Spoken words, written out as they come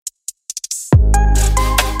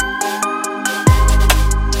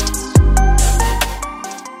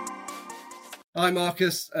Hi,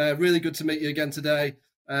 Marcus. Really good to meet you again today.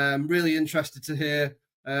 Really interested to hear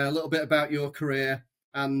a little bit about your career.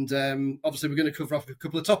 And obviously, we're going to cover off a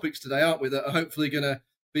couple of topics today, aren't we, that are hopefully going to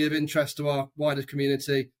be of interest to our wider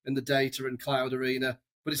community in the data and cloud arena.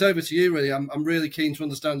 But it's over to you, really. I'm really keen to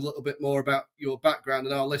understand a little bit more about your background,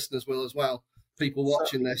 and our listeners will as well. People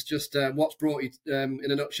watching this, just what's brought you, in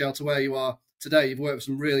a nutshell, to where you are today. You've worked with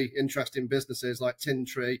some really interesting businesses like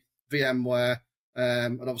Tintree, VMware,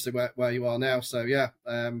 and obviously where you are now. So yeah,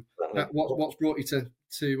 what's brought you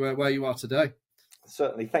to where you are today?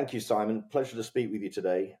 Certainly. Thank you, Simon. Pleasure to speak with you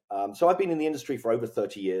today. So I've been in the industry for over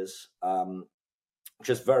 30 years.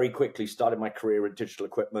 Just very quickly started my career in digital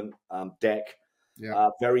equipment, DEC. Yeah.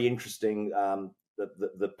 Very interesting.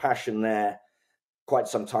 The passion there quite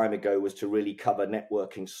some time ago was to really cover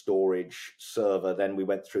networking, storage, server. Then we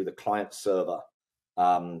went through the client server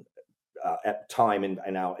at time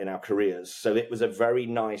in our careers. So it was a very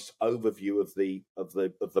nice overview of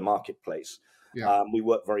the marketplace. Yeah. We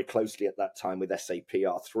worked very closely at that time with SAP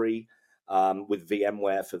R3, with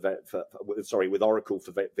VMware with Oracle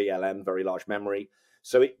for VLM, very large memory.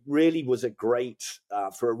 So it really was a great,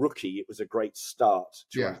 for a rookie, it was a great start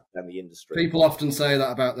to understand the industry. People often say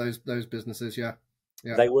that about those businesses, yeah.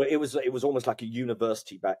 They were. It was almost like a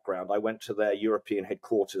university background. I went to their European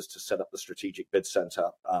headquarters to set up the strategic bid center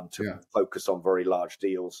to focus on very large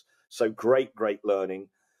deals. So great learning.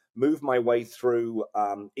 Moved my way through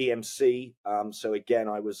EMC. So again,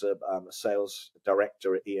 I was a sales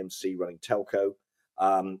director at EMC running telco.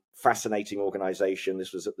 Fascinating organization.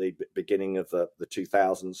 This was at the beginning of the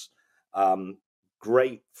 2000s.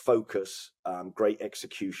 Great focus, great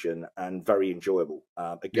execution, and very enjoyable.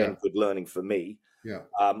 Good learning for me. Yeah.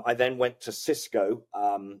 I then went to Cisco,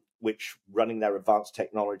 which running their advanced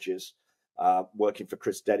technologies, working for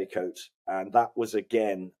Chris Dedicoat, and that was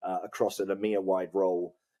again across an EMEA-wide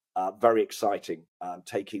role. Very exciting,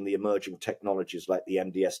 taking the emerging technologies like the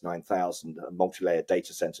MDS 9000, a multi-layer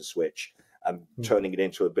data center switch, and turning it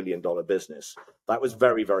into $1 billion business. That was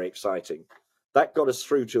very, very exciting. That got us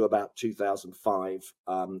through to about 2005,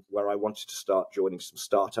 where I wanted to start joining some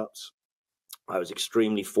startups. I was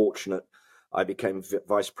extremely fortunate. I became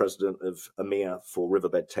vice president of EMEA for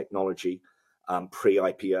Riverbed Technology,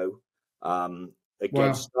 pre-IPO.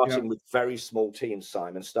 Starting with very small teams,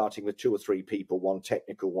 Simon, starting with 2 or 3 people, one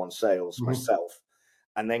technical, one sales, myself,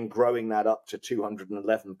 and then growing that up to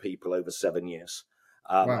 211 people over 7 years.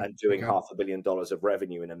 And doing $500 million of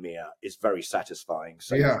revenue in EMEA is very satisfying.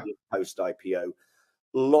 So post IPO,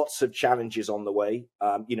 lots of challenges on the way.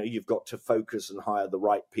 You've got to focus and hire the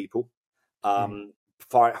right people.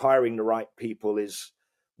 Hiring the right people is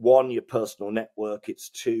 1, your personal network. It's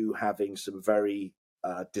 2, having some very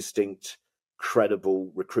distinct,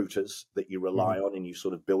 credible recruiters that you rely on and you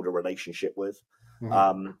sort of build a relationship with.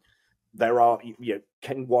 There are,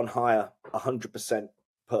 can one hire 100%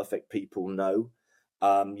 perfect people? No.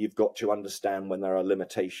 You've got to understand when there are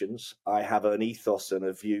limitations. I have an ethos and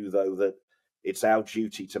a view, though, that it's our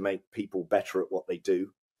duty to make people better at what they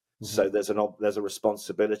do. So there's a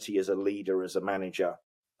responsibility as a leader, as a manager,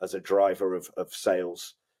 as a driver of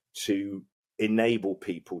sales, to enable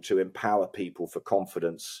people, to empower people for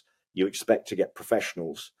confidence. You expect to get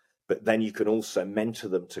professionals, but then you can also mentor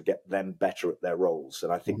them to get them better at their roles.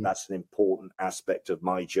 And I think that's an important aspect of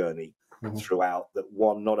my journey throughout, that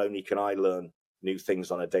 1, not only can I learn new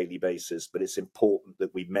things on a daily basis, but it's important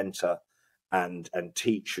that we mentor and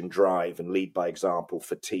teach and drive and lead by example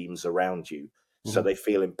for teams around you, so they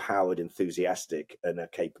feel empowered, enthusiastic, and are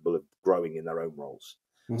capable of growing in their own roles.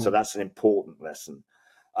 So that's an important lesson.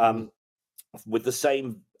 With the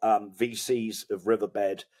same VCs of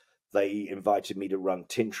Riverbed, they invited me to run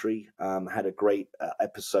Tintree. Had a great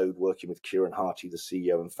episode working with Kieran Harty, the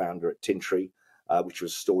CEO and founder at Tintree, which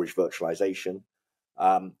was storage virtualization.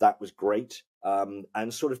 That was great.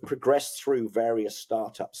 And sort of progressed through various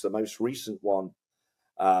startups. The most recent one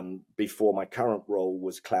before my current role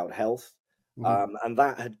was Cloud Health. And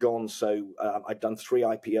that had gone, I'd done 3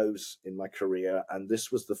 IPOs in my career, and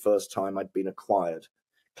this was the first time I'd been acquired.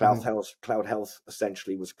 Cloud Health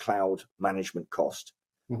essentially was cloud management cost.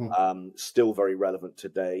 Still very relevant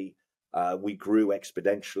today. We grew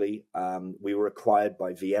exponentially. We were acquired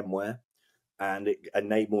by VMware, and it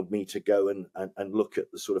enabled me to go and look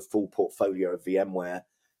at the sort of full portfolio of VMware,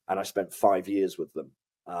 and I spent 5 years with them.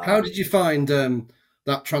 How did you find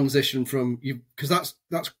that transition from you? Because that's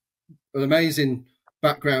an amazing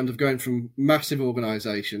background of going from massive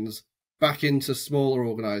organisations back into smaller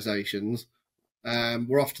organisations.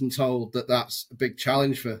 We're often told that that's a big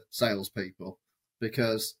challenge for salespeople,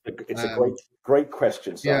 because it's a great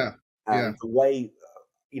question. Simon. The way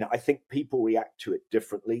I think people react to it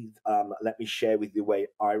differently. Let me share with you the way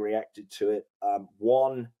I reacted to it.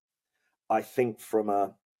 One, I think from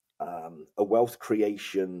a wealth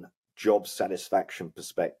creation, job satisfaction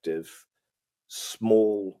perspective,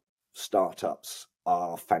 small startups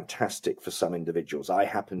are fantastic for some individuals. I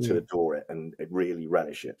happen to adore it and really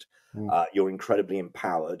relish it. You're incredibly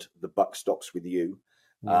empowered. The buck stops with you.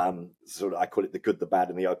 Sort of, I call it the good, the bad,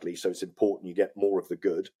 and the ugly. So it's important you get more of the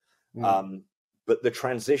good. But the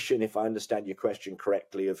transition, if I understand your question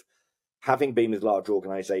correctly, of having been with large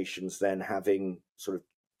organizations, then having sort of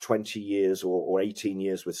 20 years or 18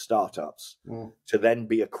 years with startups, to then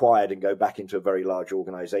be acquired and go back into a very large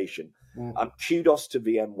organization. Kudos to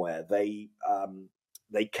VMware.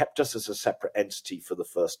 They kept us as a separate entity for the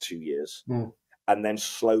first 2 years and then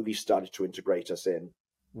slowly started to integrate us in.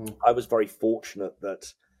 I was very fortunate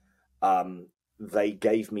that they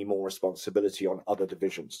gave me more responsibility on other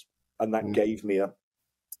divisions, and that gave me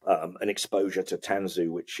an exposure to Tanzu,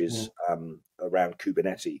 which is around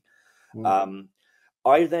Kubernetes.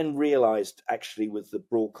 I then realized, actually, with the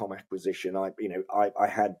Broadcom acquisition, I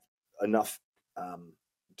had enough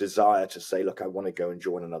desire to say, look, I want to go and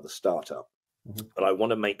join another startup, but I want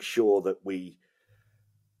to make sure that we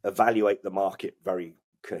evaluate the market very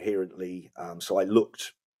coherently. So I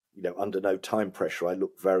looked, under no time pressure. I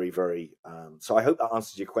looked very, very. So I hope that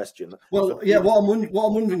answers your question. Well, yeah. What I'm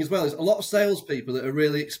wondering as well is a lot of salespeople that are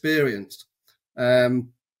really experienced.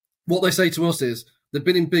 What they say to us is, they've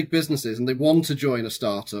been in big businesses and they want to join a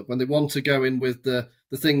startup and they want to go in with the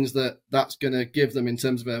things that's going to give them in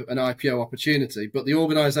terms of an IPO opportunity. But the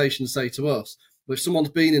organizations say to us, well, if someone's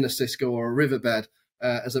been in a Cisco or a Riverbed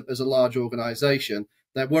as a large organization,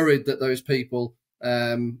 they're worried that those people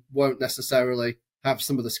won't necessarily have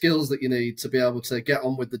some of the skills that you need to be able to get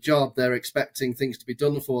on with the job. They're expecting things to be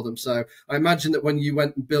done for them. So I imagine that when you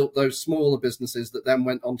went and built those smaller businesses that then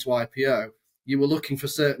went on to IPO, you were looking for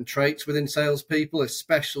certain traits within salespeople,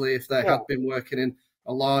 especially if they had been working in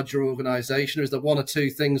a larger organization. Is there one or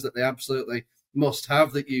two things that they absolutely must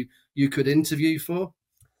have that you could interview for?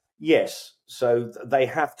 Yes. So they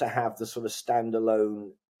have to have the sort of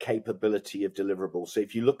standalone capability of deliverables. So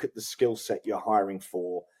if you look at the skill set you're hiring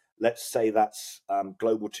for, let's say that's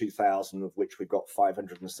Global 2000, of which we've got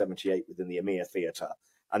 578 within the EMEA theatre.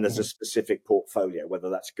 And there's a specific portfolio, whether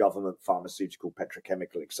that's government, pharmaceutical,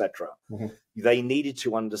 petrochemical, etc. They needed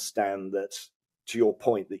to understand that, to your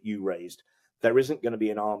point that you raised, there isn't going to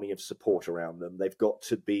be an army of support around them. They've got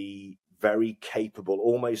to be very capable,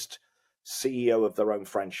 almost CEO of their own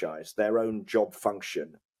franchise, their own job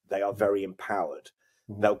function. They are very empowered.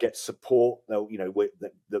 They'll get support. They'll, with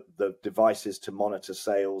the devices to monitor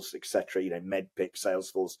sales, etc. MedPick,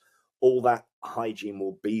 Salesforce. All that hygiene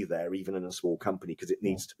will be there, even in a small company, because it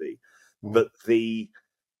needs to be. But they've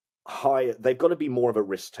got to be more of a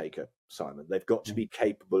risk taker, Simon. They've got to be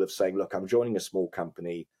capable of saying, look, I'm joining a small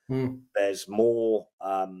company. There's more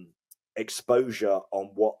exposure on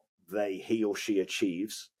what he or she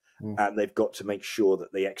achieves, and they've got to make sure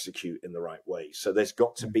that they execute in the right way. So there's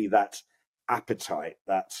got to be that appetite,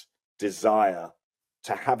 that desire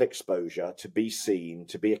to have exposure, to be seen,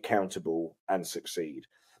 to be accountable and succeed.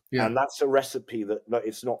 Yeah. And that's a recipe that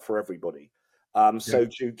it's not for everybody. So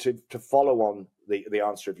to follow on the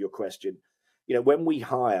answer of your question, when we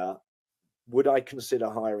hire, would I consider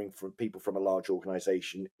hiring from people from a large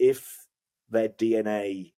organization if their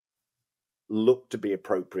DNA looked to be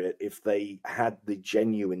appropriate, if they had the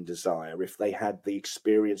genuine desire, if they had the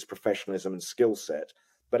experience, professionalism and skill set,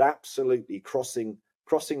 but absolutely crossing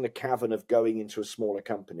the cavern of going into a smaller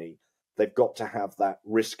company, they've got to have that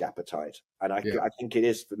risk appetite. And I think it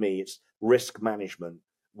is, for me, it's risk management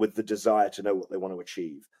with the desire to know what they want to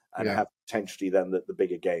achieve and have potentially then the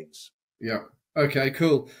bigger gains. Yeah. Okay,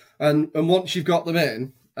 cool. And once you've got them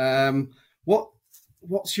in,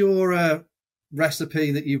 what's your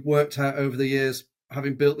recipe that you've worked out over the years,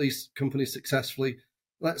 having built these companies successfully?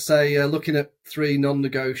 Let's say looking at 3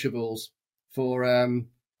 non-negotiables for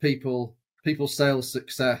people's sales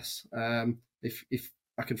success. If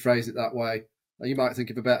I can phrase it that way. You might think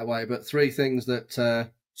of a better way, but 3 things that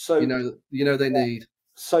they need.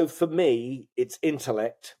 So for me, it's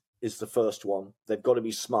intellect is the first one. They've got to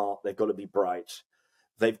be smart. They've got to be bright.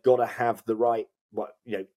 They've got to have the right,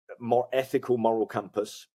 more ethical, moral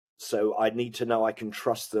compass. So I need to know I can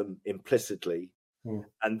trust them implicitly.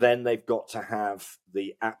 And then they've got to have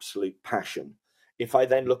the absolute passion. If I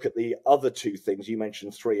then look at the other 2 things, you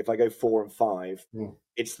mentioned 3, if I go 4 and 5,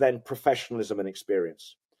 it's then professionalism and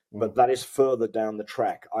experience. But that is further down the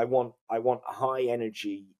track. I want high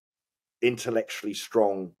energy, intellectually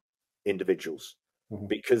strong individuals.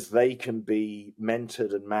 because they can be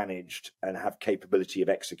mentored and managed and have capability of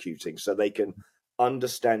executing. So they can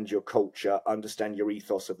understand your culture, understand your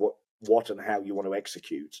ethos of what and how you want to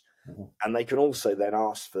execute. And they can also then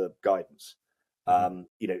ask for guidance.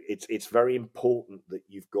 It's very important that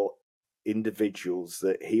you've got individuals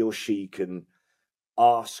that he or she can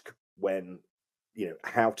ask when,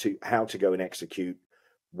 how to go and execute,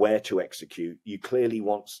 where to execute. You clearly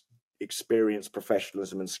want experience,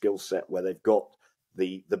 professionalism, and skill set where they've got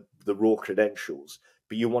the raw credentials,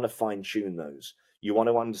 but you want to fine tune those. You want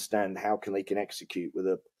to understand how they can execute with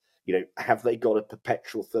have they got a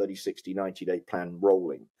perpetual 30, 60, 90-day plan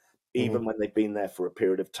rolling, even when they've been there for a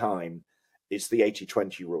period of time. It's the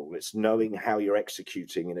 80-20 rule. It's knowing how you're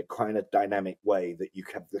executing in a kind of dynamic way that you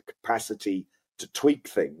have the capacity to tweak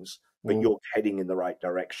things, but you're heading in the right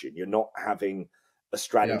direction. You're not having a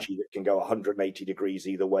strategy that can go 180 degrees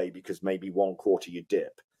either way because maybe one quarter you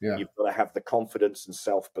dip. You've got to have the confidence and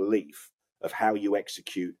self-belief of how you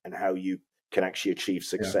execute and how you can actually achieve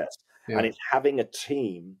success. And it's having a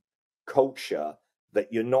team culture that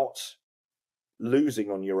you're not losing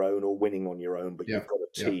on your own or winning on your own, but you've got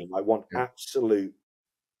a team. I want absolute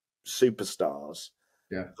superstars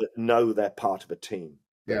that know they're part of a team,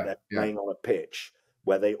 that they're playing on a pitch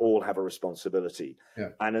where they all have a responsibility.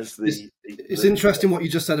 And as it's interesting what you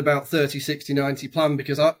just said about 30, 60, 90 plan,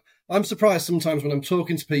 because I'm surprised sometimes when I'm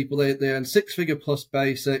talking to people, they earn 6-figure plus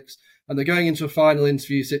basics and they're going into a final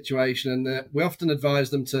interview situation, and we often advise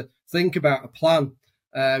them to think about a plan.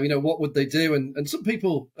 What would they do? And some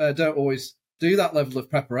people don't always do that level of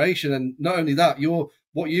preparation. And not only that,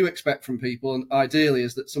 what you expect from people, and ideally,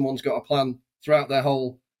 is that someone's got a plan throughout their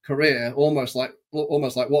whole career, almost like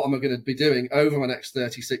what am I going to be doing over my next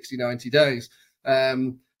 30, 60, 90 days.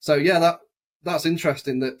 That's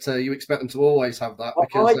interesting that you expect them to always have that,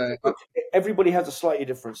 because everybody has a slightly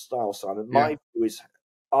different style, Simon. My view is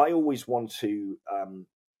I always want to,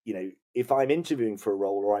 if I'm interviewing for a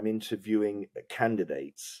role or I'm interviewing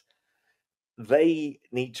candidates, they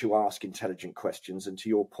need to ask intelligent questions. And to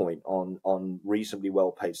your point on reasonably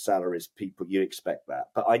well-paid salaries, people, you expect that.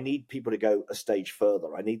 But I need people to go a stage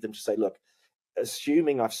further. I need them to say, look,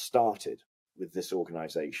 assuming I've started with this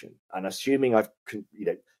organization and assuming I've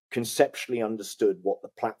conceptually understood what the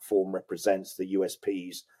platform represents, the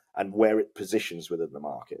USPs, and where it positions within the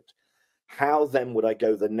market, how then would I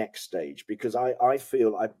go the next stage? Because I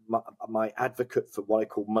feel my advocate for what I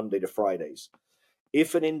call Monday to Fridays.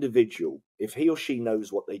 If an individual, if he or she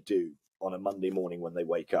knows what they do on a Monday morning when they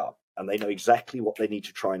wake up, and they know exactly what they need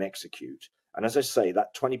to try and execute, and as I say,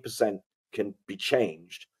 that 20% can be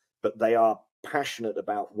changed, but they are passionate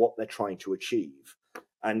about what they're trying to achieve.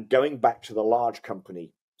 And going back to the large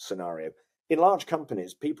company scenario, in large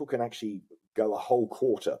companies, people can actually go a whole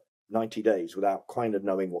quarter, 90 days, without kind of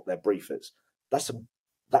knowing what their brief is.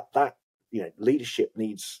 Leadership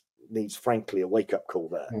needs frankly a wake-up call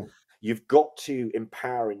there. You've got to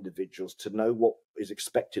empower individuals to know what is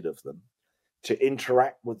expected of them, to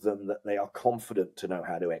interact with them, that they are confident to know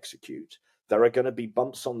how to execute. There are going to be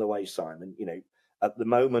bumps on the way, Simon. At the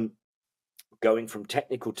moment, going from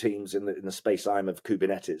technical teams in the space I'm of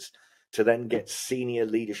Kubernetes to then get senior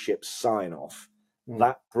leadership sign-off,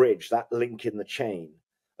 that bridge, that link in the chain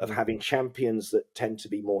of having champions that tend to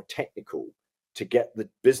be more technical to get the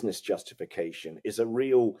business justification is a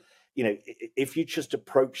real... if you just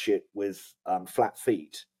approach it with flat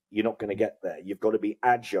feet, you're not going to get there. You've got to be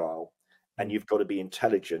agile and you've got to be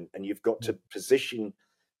intelligent, and you've got to position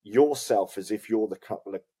yourself as if you're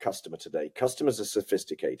the customer today. Customers are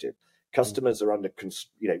sophisticated. Customers are under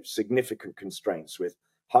significant constraints with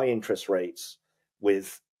high interest rates,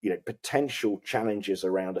 with potential challenges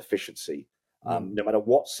around efficiency. No matter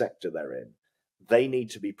what sector they're in, they need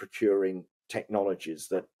to be procuring technologies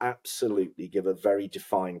that absolutely give a very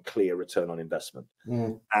defined, clear return on investment.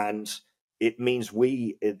 And it means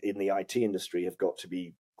we in the IT industry have got to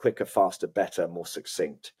be quicker, faster, better, more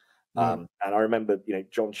succinct. And I remember,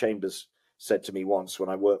 John Chambers said to me once when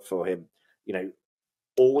I worked for him,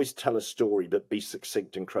 always tell a story, but be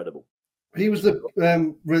succinct and credible. He was the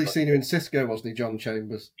really senior in Cisco, wasn't he, John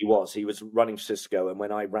Chambers? He was running Cisco. And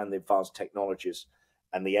when I ran the advanced technologies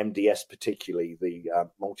and the MDS, particularly the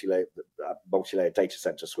multi-layer data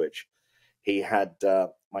center switch, he had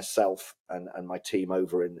myself and my team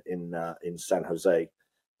over in San Jose,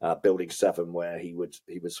 Building 7, where he would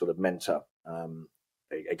sort of mentor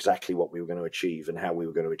exactly what we were going to achieve and how we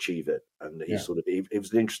were going to achieve it. And he was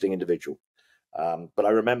an interesting individual. But I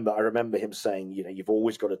remember him saying, you've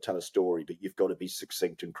always got to tell a story, but you've got to be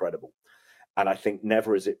succinct and credible. And I think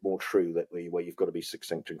never is it more true that where you've got to be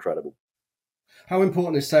succinct and credible. How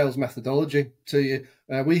important is sales methodology to you?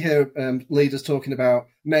 We hear leaders talking about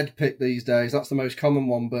MedPick these days. That's the most common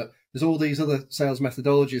one, but there's all these other sales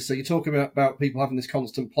methodologies. So you're talking about people having this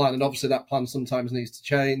constant plan, and obviously that plan sometimes needs to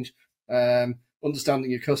change. Understanding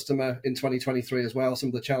your customer in 2023 as well, some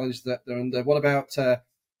of the challenges that they're under. What about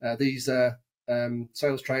these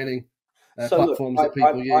sales training platforms that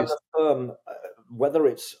people use? Whether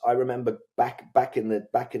it's, I remember back in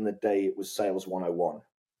the day, it was Sales 101,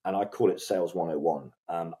 and I call it Sales 101.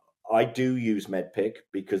 I do use MedPick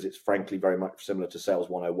because it's frankly very much similar to Sales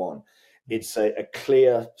 101. It's a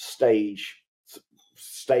clear stage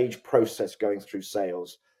process going through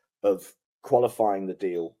sales of qualifying the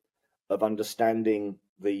deal, of understanding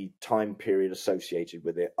the time period associated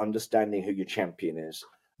with it, understanding who your champion is,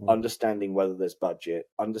 understanding whether there's budget,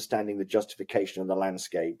 understanding the justification of the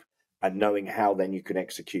landscape, and knowing how then you can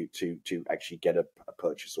execute to actually get a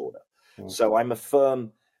purchase order. So I'm a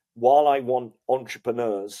firm, while I want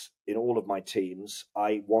entrepreneurs in all of my teams,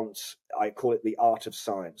 I call it the art of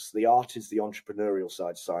science. The art is the entrepreneurial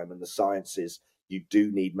side, Simon. The science is you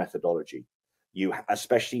do need methodology,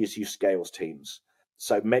 especially as you scales teams.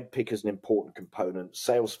 So MedPick is an important component.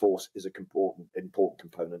 Salesforce is an important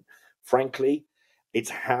component. Frankly, it's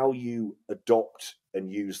how you adopt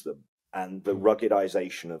and use them, and the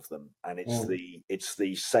ruggedization of them, and it's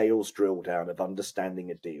the sales drill down of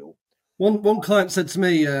understanding a deal. One client said to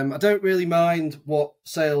me, I don't really mind what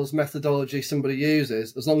sales methodology somebody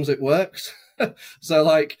uses as long as it works. So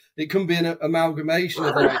like it can be an amalgamation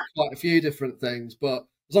of like quite a few different things, but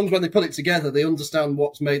as long as when they put it together, they understand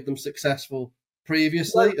what's made them successful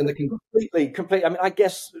previously, and they can completely. I mean, I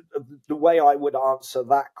guess the way I would answer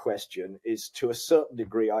that question is, to a certain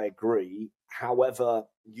degree, I agree. However,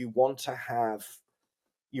 you want to have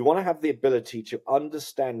the ability to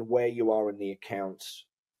understand where you are in the account,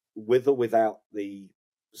 with or without the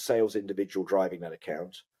sales individual driving that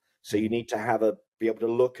account. So you need to be able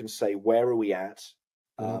to look and say, where are we at?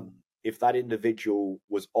 If that individual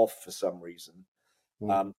was off for some reason,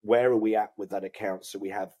 where are we at with that account? So we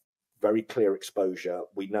have very clear exposure.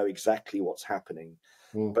 We know exactly what's happening.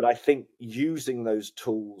 But I think using those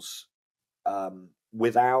tools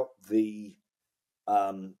without the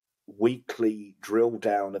weekly drill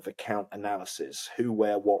down of account analysis, who,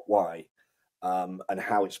 where, what, why, and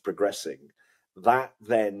how it's progressing, that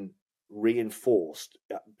then reinforced.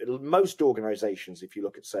 Most organizations, if you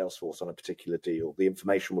look at Salesforce on a particular deal, the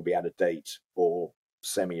information will be out of date or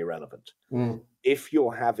semi-irrelevant. If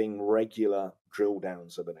you're having regular drill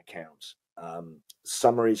downs of an account,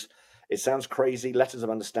 summaries, it sounds crazy, letters of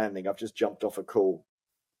understanding. I've just jumped off a call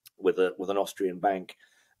with an Austrian bank.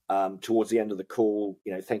 Towards the end of the call,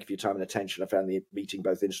 thank you for your time and attention. I found the meeting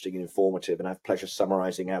both interesting and informative, and I have pleasure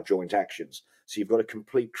summarizing our joint actions. So you've got a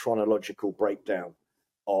complete chronological breakdown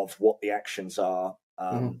of what the actions are.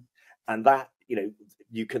 And that,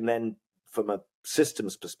 you can then, from a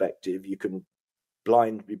systems perspective, you can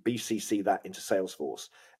BCC that into Salesforce,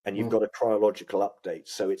 and you've got a chronological update.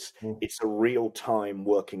 So it's a real-time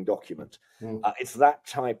working document. It's that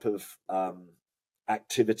type of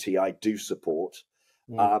activity I do support.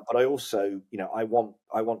 But I also, I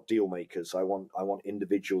want deal makers. I want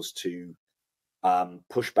individuals to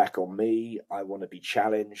push back on me. I want to be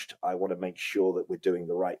challenged. I want to make sure that we're doing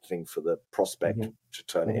the right thing for the prospect to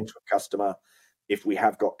turn it into a customer. If we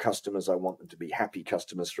have got customers, I want them to be happy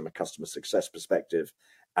customers from a customer success perspective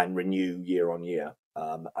and renew year on year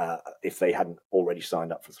if they hadn't already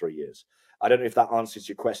signed up for 3 years. I don't know if that answers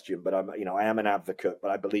your question, but I am an advocate,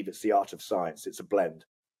 but I believe it's the art of science. It's a blend.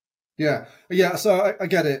 Yeah. So I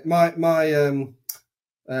get it. My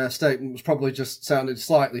statement was probably just sounded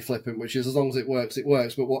slightly flippant, which is as long as it works, it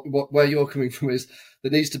works. But where you're coming from is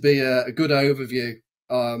there needs to be a good overview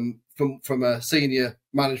from a senior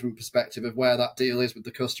management perspective of where that deal is with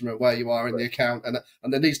the customer, where you are in the account, and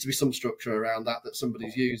there needs to be some structure around that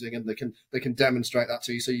somebody's using, and they can demonstrate that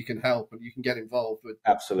to you, so you can help and you can get involved with.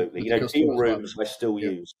 Absolutely, with deal rooms I still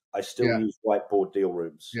use. I still use whiteboard deal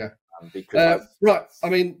rooms. Yeah, because right. I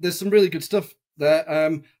mean, there's some really good stuff there.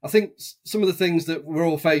 I think some of the things that we're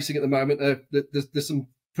all facing at the moment, there's some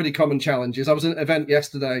pretty common challenges. I was at an event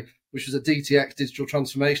yesterday, which was a D2iQ digital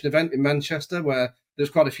transformation event in Manchester, where there's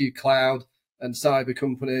quite a few cloud and cyber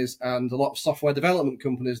companies and a lot of software development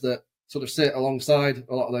companies that sort of sit alongside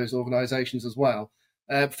a lot of those organizations as well.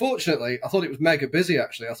 Fortunately, I thought it was mega busy,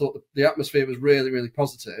 actually. I thought the atmosphere was really, really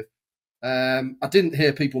positive. I didn't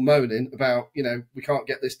hear people moaning about, we can't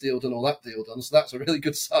get this deal done or that deal done. So that's a really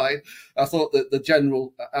good sign. I thought that the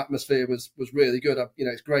general atmosphere was really good.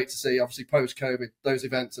 It's great to see, obviously, post-COVID, those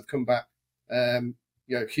events have come back,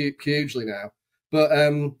 hugely now. But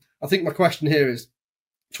I think my question here is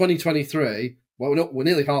 2023, we're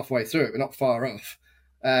nearly halfway through it. We're not far off.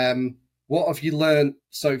 What have you learned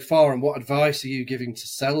so far, and what advice are you giving to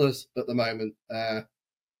sellers at the moment?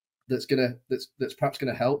 That's perhaps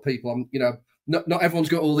gonna help people. Not everyone's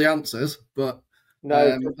got all the answers, but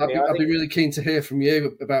No, I'd be really keen to hear from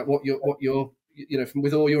you about what you're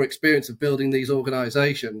with all your experience of building these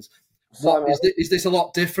organisations. Simon, Is this a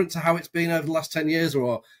lot different to how it's been over the last 10 years,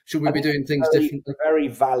 or should we be doing things differently? A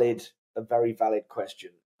very valid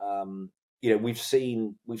question. We've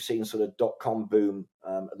seen sort of .com boom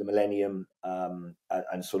at the millennium and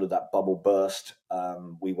sort of that bubble burst.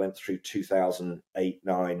 We went through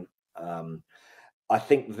 2008-9. I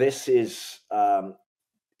think this is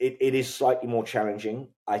it is slightly more challenging.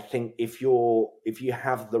 I think if you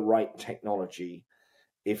have the right technology,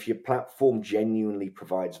 if your platform genuinely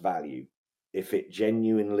provides value, if it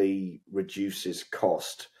genuinely reduces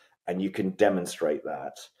cost, and you can demonstrate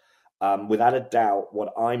that, without a doubt,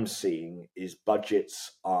 what I'm seeing is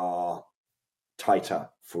budgets are tighter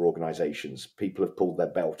for organizations. People have pulled their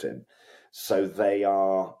belt in. So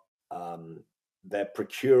they're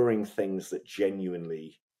procuring things that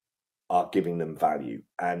genuinely are giving them value.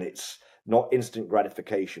 And it's not instant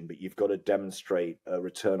gratification, but you've got to demonstrate a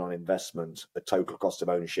return on investment, a total cost of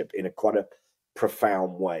ownership in quite a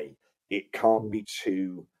profound way. It can't be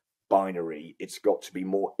too binary. It's got to be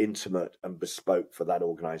more intimate and bespoke for that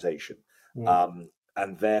organization. And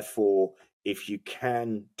therefore, if you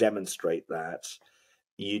can demonstrate that,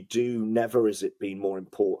 never has it been more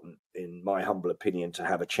important, in my humble opinion, to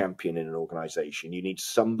have a champion in an organization. You need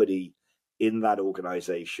somebody in that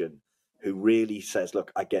organization who really says,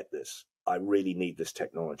 look, I get this. I really need this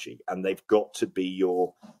technology. And they've got to be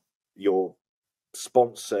your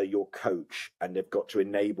sponsor, your coach, and they've got to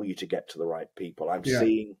enable you to get to the right people. I'm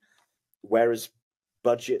seeing, whereas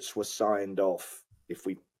budgets were signed off, if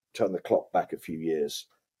we turn the clock back a few years,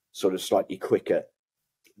 sort of slightly quicker,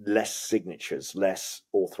 less signatures, less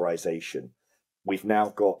authorization. We've now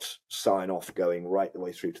got sign off going right the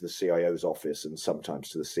way through to the CIO's office and sometimes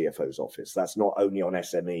to the CFO's office. That's not only on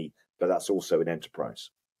SME, but that's also in enterprise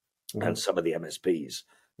and some of the MSPs.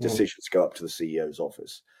 Decisions go up to the CEO's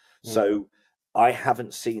office. So I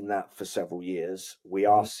haven't seen that for several years. We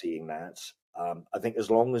are seeing that. I think as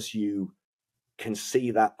long as you can see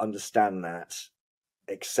that, understand that,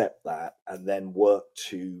 accept that, and then work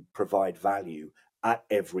to provide value at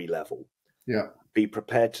every level. Be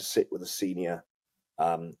prepared to sit with a senior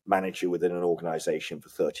manager within an organization for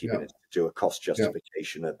 30 minutes to do a cost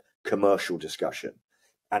justification, a commercial discussion.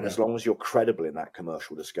 And as long as you're credible in that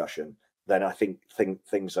commercial discussion, then I think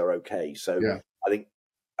things are okay. So I think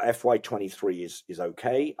FY23 is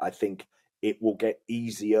okay. I think it will get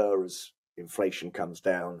easier as inflation comes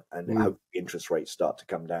down and I hope interest rates start to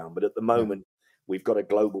come down. But at the moment, we've got a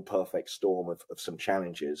global perfect storm of some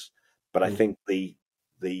challenges. But I think the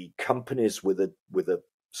companies with a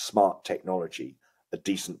smart technology, a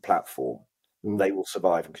decent platform, they will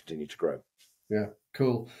survive and continue to grow. Yeah,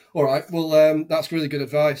 cool. All right. Well, that's really good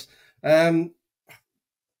advice. I've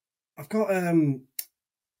got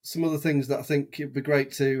some other things that I think it'd be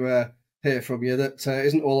great to hear from you that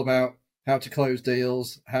isn't all about how to close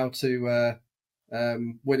deals, how to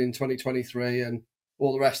win in 2023 and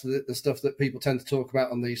all the rest of the stuff that people tend to talk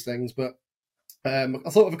about on these things. But I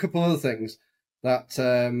thought of a couple of other things that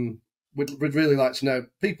we'd really like to know.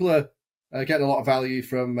 People are getting a lot of value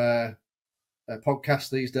from podcasts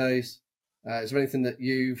these days. Is there anything that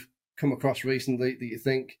you've come across recently that you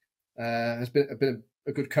think has been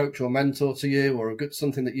a good coach or mentor to you, or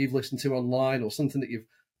something that you've listened to online, or something that you've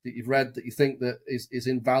read that you think that is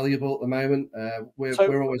invaluable at the moment?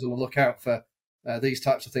 We're always on the lookout for these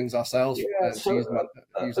types of things ourselves. An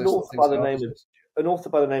author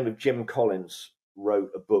by the name of Jim Collins wrote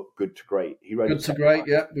a book, Good to Great. He wrote Good to Great.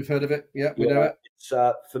 Yeah, we've heard of it. Yeah, we know it. It's,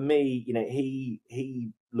 for me,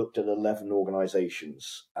 he looked at 11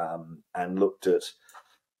 organizations and looked at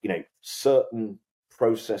certain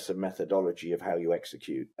process and methodology of how you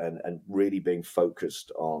execute, and really being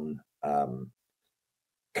focused on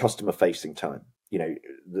customer facing time.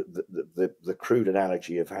 The crude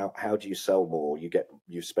analogy of how do you sell more?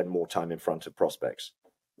 You spend more time in front of prospects.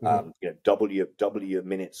 Double your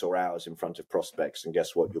minutes or hours in front of prospects, and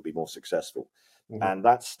guess what? You'll be more successful. And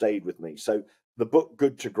that stayed with me. So the book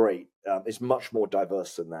Good to Great is much more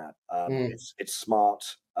diverse than that. It's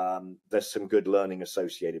smart. There's some good learning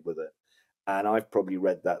associated with it. And I've probably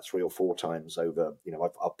read that 3 or 4 times over,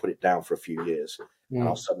 I'll put it down for a few years and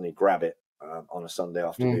I'll suddenly grab it on a Sunday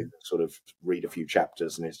afternoon and sort of read a few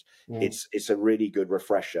chapters. And it's a really good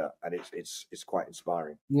refresher, and it's quite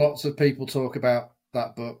inspiring. Lots of people talk about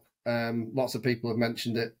that book. Lots of people have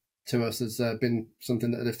mentioned it to us has been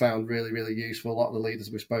something that they found really, really useful. A lot of the leaders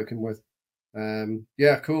we've spoken with.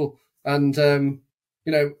 Yeah, cool. And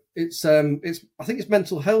it's I think it's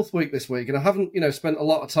Mental Health Week this week, and I haven't spent a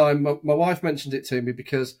lot of time. My wife mentioned it to me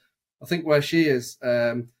because I think where she is,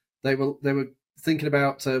 they were thinking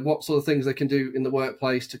about what sort of things they can do in the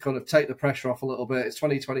workplace to kind of take the pressure off a little bit. It's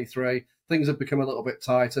 2023. Things have become a little bit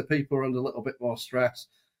tighter. People are under a little bit more stress.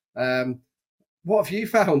 What have you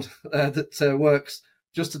found that works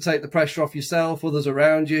just to take the pressure off yourself, others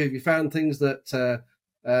around you? Have you found things that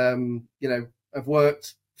have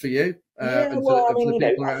worked for you and for the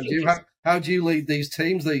people around you? How do you lead these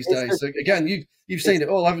teams these days? So again, you've seen it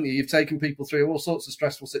all, haven't you? You've taken people through all sorts of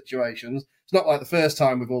stressful situations. It's not like the first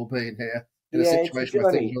time we've all been here in a situation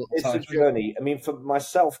where things are a little tighter. It's a journey. I mean, for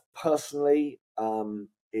myself personally,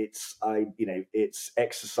 it's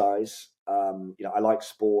exercise. I like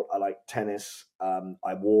sport. I like tennis.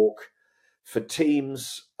 I walk. For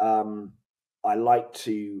teams, I like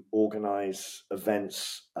to organise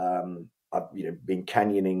events. I've been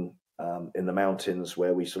canyoning in the mountains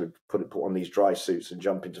where we sort of put on these dry suits and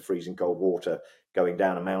jump into freezing cold water, going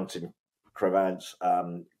down a mountain crevasse,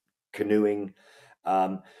 canoeing,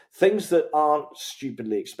 things that aren't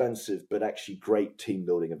stupidly expensive, but actually great team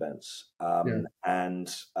building events. And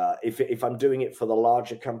if I'm doing it for the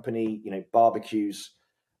larger company, barbecues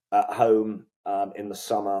at home in the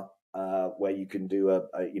summer, where you can do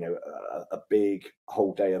a big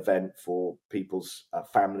whole day event for people's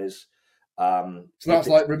families. So that's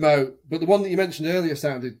like remote, but the one that you mentioned earlier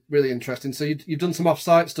sounded really interesting. So you've done some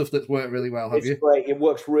off-site stuff that's worked really well, have you? It's great. It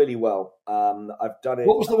works really well. I've done it.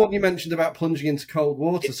 What was the one you mentioned about plunging into cold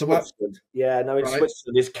water? In Switzerland.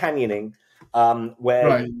 Switzerland is canyoning,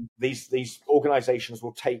 where these organisations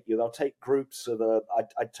will take you. They'll take groups of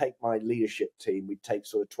I'd take my leadership team. We'd take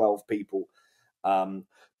sort of 12 people, and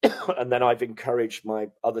then I've encouraged my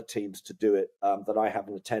other teams to do it that I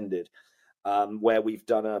haven't attended. Where we've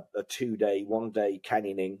done a 1-day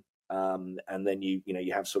canyoning, and then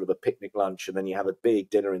you have sort of a picnic lunch, and then you have a big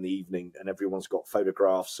dinner in the evening, and everyone's got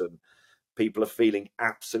photographs, and people are feeling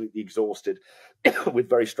absolutely exhausted with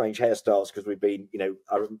very strange hairstyles because we've been,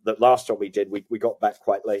 the last time we did, we got back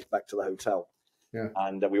quite late back to the hotel. Yeah.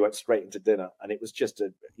 And we went straight into dinner, and it was just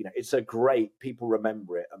it's a great, people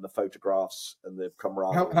remember it, and the photographs and the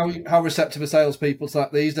camaraderie. How receptive are salespeople to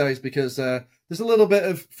that these days? Because there's a little bit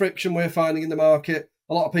of friction we're finding in the market.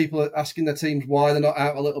 A lot of people are asking their teams why they're not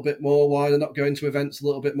out a little bit more, why they're not going to events a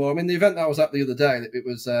little bit more. I mean, the event that I was at the other day,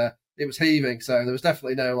 it was heaving, so there was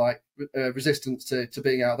definitely no resistance to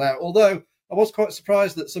being out there. Although I was quite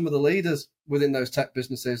surprised that some of the leaders within those tech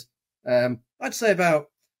businesses, I'd say about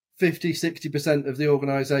 50-60% of the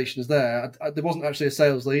organisations there wasn't actually a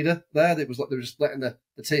sales leader there. It was like they were just letting the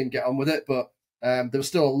team get on with it. But there was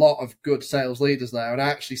still a lot of good sales leaders there. And I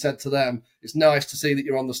actually said to them, it's nice to see that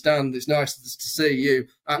you're on the stand. It's nice to see you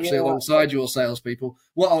actually alongside your salespeople.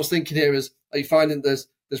 What I was thinking here is, are you finding there's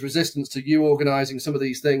resistance to you organising some of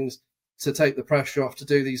these things to take the pressure off to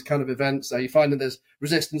do these kind of events? Are you finding there's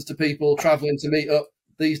resistance to people travelling to meet up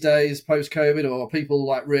these days post-COVID, or are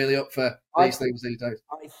people really up for these things these days?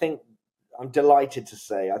 I think I'm delighted to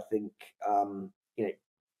say, I think,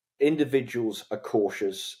 individuals are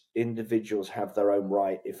cautious. Individuals have their own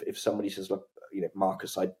right. If somebody says, look,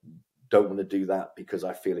 Marcus, I don't want to do that because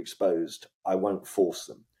I feel exposed, I won't force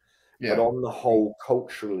them. Yeah. But on the whole,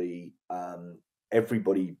 culturally,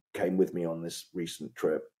 everybody came with me on this recent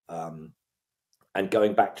trip. And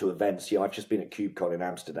going back to events, I've just been at KubeCon in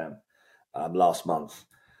Amsterdam last month.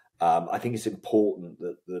 I think it's important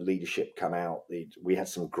that the leadership come out. We had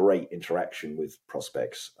some great interaction with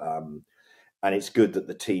prospects, and it's good that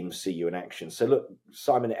the teams see you in action. So look,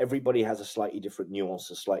 Simon, everybody has a slightly different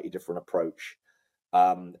nuance, a slightly different approach.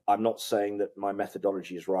 I'm not saying that my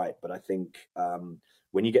methodology is right, but I think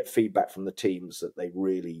when you get feedback from the teams that they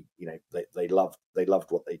really, they loved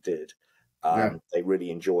what they did, they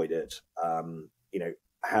really enjoyed it.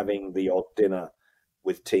 Having the odd dinner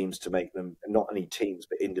with teams to make them, not only teams,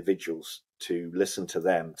 but individuals, to listen to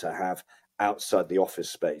them, to have outside the office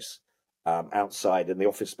space, outside, and the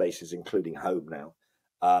office space is including home now,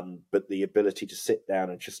 but the ability to sit down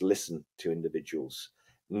and just listen to individuals,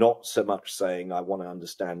 not so much saying, I want to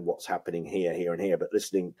understand what's happening here, here, and here, but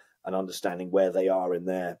listening and understanding where they are in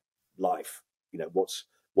their life,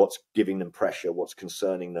 what's giving them pressure, what's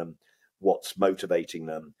concerning them, what's motivating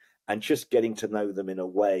them, and just getting to know them in a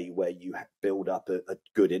way where you build up a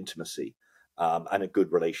good intimacy and a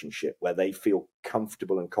good relationship where they feel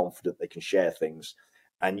comfortable and confident they can share things,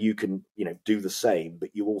 and you can, do the same.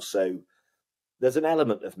 But you also, there's an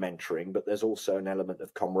element of mentoring, but there's also an element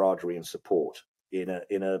of camaraderie and support in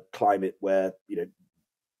a climate where,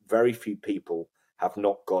 very few people have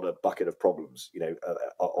not got a bucket of problems,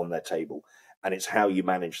 on their table, and it's how you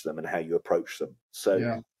manage them and how you approach them. So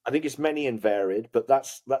Yeah. I think it's many and varied, but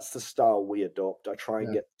that's the style we adopt. I try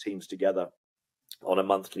and get teams together on a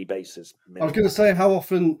monthly basis. I was going to say, how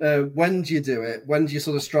often, when do you do it? When do you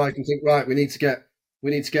sort of strike and think, right, we need to get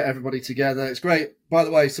everybody together? It's great. By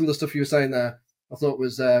the way, some of the stuff you were saying there, I thought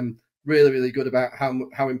was really, really good about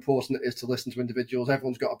how important it is to listen to individuals.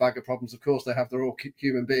 Everyone's got a bag of problems. Of course, they have. They're all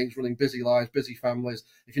human beings running busy lives, busy families.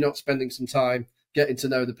 If you're not spending some time getting to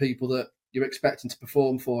know the people that you're expecting to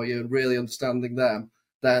perform for you and really understanding them,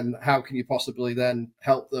 then how can you possibly then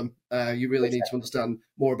help them? You really need to understand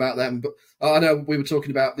more about them. But I know we were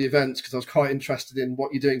talking about the events because I was quite interested in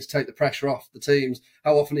what you're doing to take the pressure off the teams.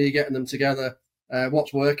 How often are you getting them together?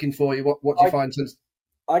 What's working for you? What do you find?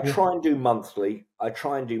 I try and do monthly.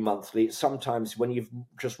 Sometimes when you've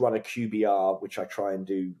just run a QBR, which I try and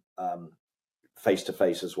do face to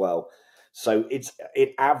face as well. So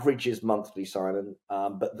it averages monthly, Simon.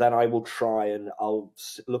 But then I will try and I'll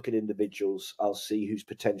look at individuals. I'll see who's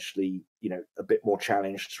potentially, a bit more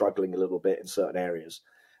challenged, struggling a little bit in certain areas,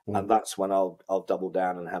 and that's when I'll double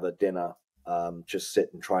down and have a dinner. Just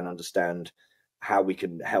sit and try and understand how we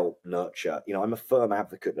can help nurture. I'm a firm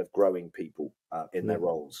advocate of growing people in their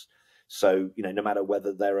roles. So no matter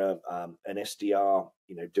whether they're an SDR,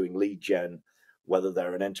 doing lead gen, whether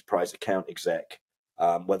they're an enterprise account exec,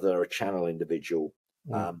 whether they're a channel individual,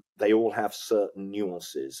 they all have certain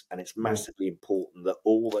nuances, and it's massively important that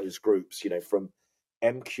all those groups, from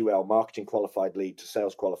MQL, marketing qualified lead, to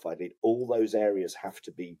sales qualified lead, all those areas have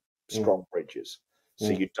to be strong bridges, so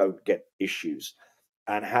you don't get issues.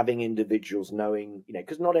 And having individuals knowing,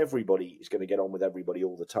 because not everybody is going to get on with everybody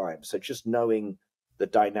all the time. So just knowing the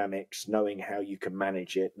dynamics, knowing how you can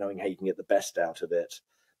manage it, knowing how you can get the best out of it,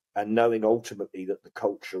 and knowing ultimately that the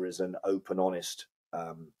culture is an open, honest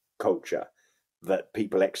culture that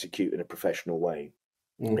people execute in a professional way.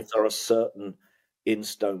 If there are certain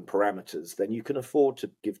in-stone parameters, then you can afford to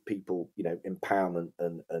give people, empowerment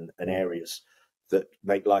and areas that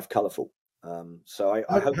make life colourful. So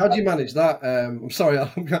I hope. How do you manage that? I'm sorry,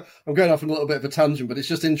 I'm going off on a little bit of a tangent, but it's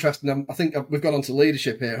just interesting. I think we've gone on to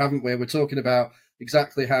leadership here, haven't we? We're talking about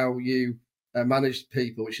exactly how you manage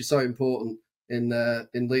people, which is so important in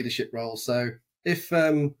leadership roles. So if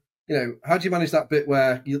how do you manage that bit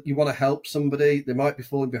where you want to help somebody, they might be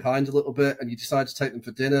falling behind a little bit, and you decide to take them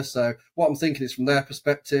for dinner? So what I'm thinking is, from their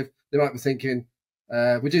perspective, they might be thinking,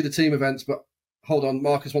 we do the team events, but hold on,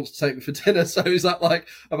 Marcus wants to take me for dinner. So is that like,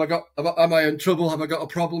 am I in trouble? Have I got a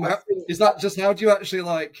problem? Is that just, how do you actually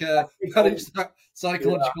manage that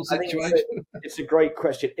psychological situation? It's a great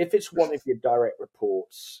question. If it's one of your direct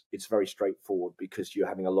reports, it's very straightforward because you're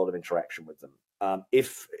having a lot of interaction with them.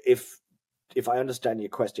 If I understand your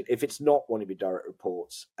question, if it's not one of your direct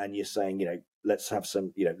reports and you're saying, let's have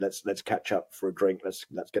some, let's catch up for a drink, let's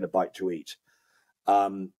get a bite to eat,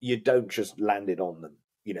 you don't just land it on them.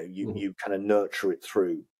 You kind of nurture it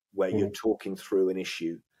through, where you're talking through an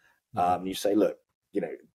issue. You say, look,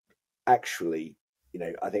 actually,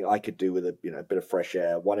 I think I could do with a bit of fresh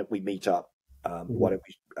air. Why don't we meet up? Why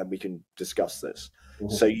don't we can discuss this?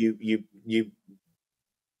 So you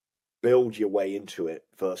build your way into it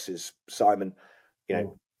versus, Simon,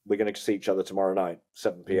 we're going to see each other tomorrow night,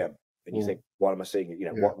 7 p.m. And you think, why am I seeing it?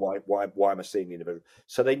 Why am I seeing the individual?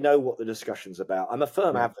 So they know what the discussion's about. I'm a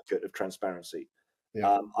firm advocate of transparency.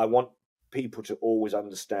 I want people to always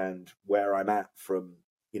understand where I'm at from,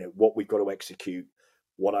 what we've got to execute,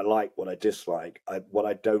 what I like, what I dislike. What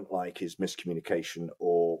I don't like is miscommunication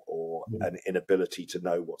or an inability to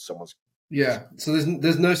know what someone's. Yeah. So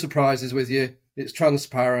there's no surprises with you. It's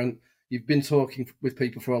transparent. You've been talking with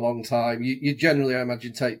people for a long time. You generally, I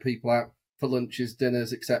imagine, take people out for lunches,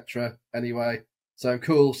 dinners, etc. Anyway, so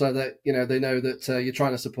cool. So that they know that you're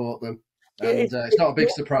trying to support them, and it's not a big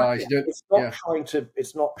surprise. It's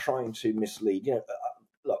not trying to mislead.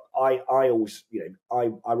 Look, I always,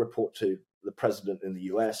 I report to the president in the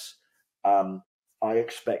US. I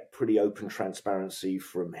expect pretty open transparency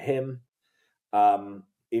from him.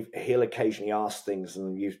 If he'll occasionally ask things,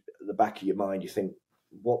 and you, at the back of your mind, you think,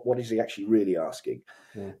 what is he actually really asking?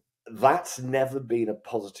 That's never been a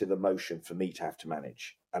positive emotion for me to have to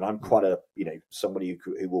manage. And I'm quite a, somebody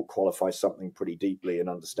who will qualify something pretty deeply and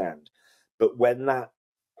understand. But when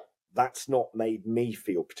that's not made me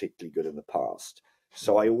feel particularly good in the past.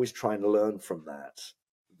 So I always try and learn from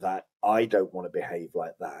that I don't want to behave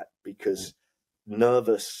like that, because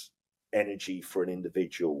nervous energy for an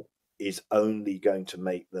individual is only going to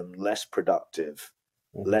make them less productive,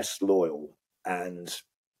 less loyal, and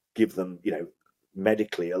give them,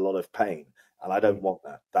 medically a lot of pain. And I don't want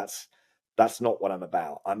that. That's That's not what I'm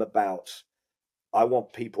about. I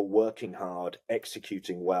want people working hard,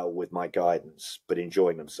 executing well with my guidance, but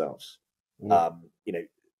enjoying themselves. You know,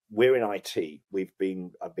 we're in IT.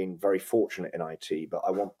 I've been very fortunate in IT, but I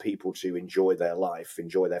want people to enjoy their life,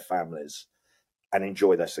 enjoy their families, and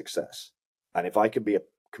enjoy their success. And if I can be a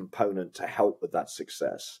component to help with that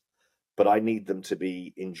success, but I need them to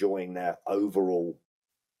be enjoying their overall,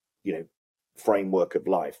 you know, framework of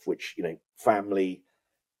life, which, you know, family,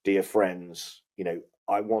 dear friends, you know,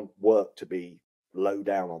 I want work to be low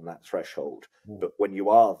down on that threshold. But when you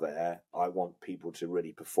are there, I want people to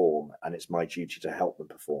really perform, and it's my duty to help them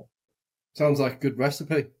perform. Sounds like a good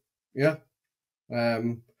recipe. Yeah.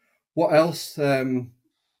 What else,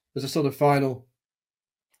 as a sort of final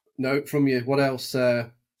note from you, what else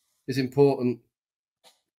is important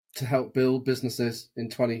to help build businesses in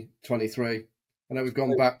 2023? I know we've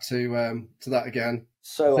gone back to that again.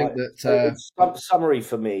 So I think that summary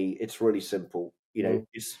for me, it's really simple. You know,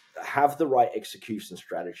 is have the right execution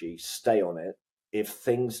strategy, stay on it.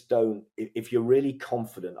 If you're really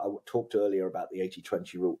confident, I talked earlier about the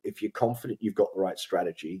 80-20 rule. If you're confident you've got the right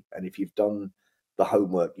strategy, and if you've done the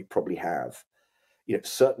homework, you probably have, you know,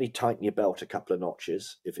 certainly tighten your belt a couple of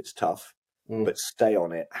notches if it's tough, but stay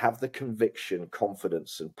on it. Have the conviction,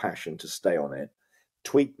 confidence, and passion to stay on it.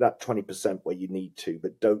 Tweak that 20% where you need to,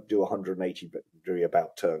 but don't do 180-degree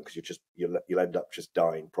about turn, because you'll end up just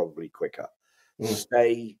dying probably quicker.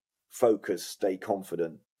 Stay focused, stay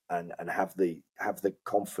confident, and have the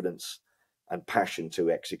confidence and passion to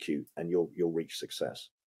execute, and you'll reach success.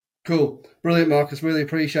 Cool. Brilliant, Marcus. Really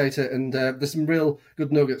appreciate it. And there's some real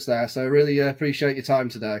good nuggets there. So I really appreciate your time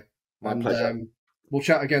today. My pleasure. We'll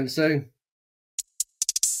chat again soon.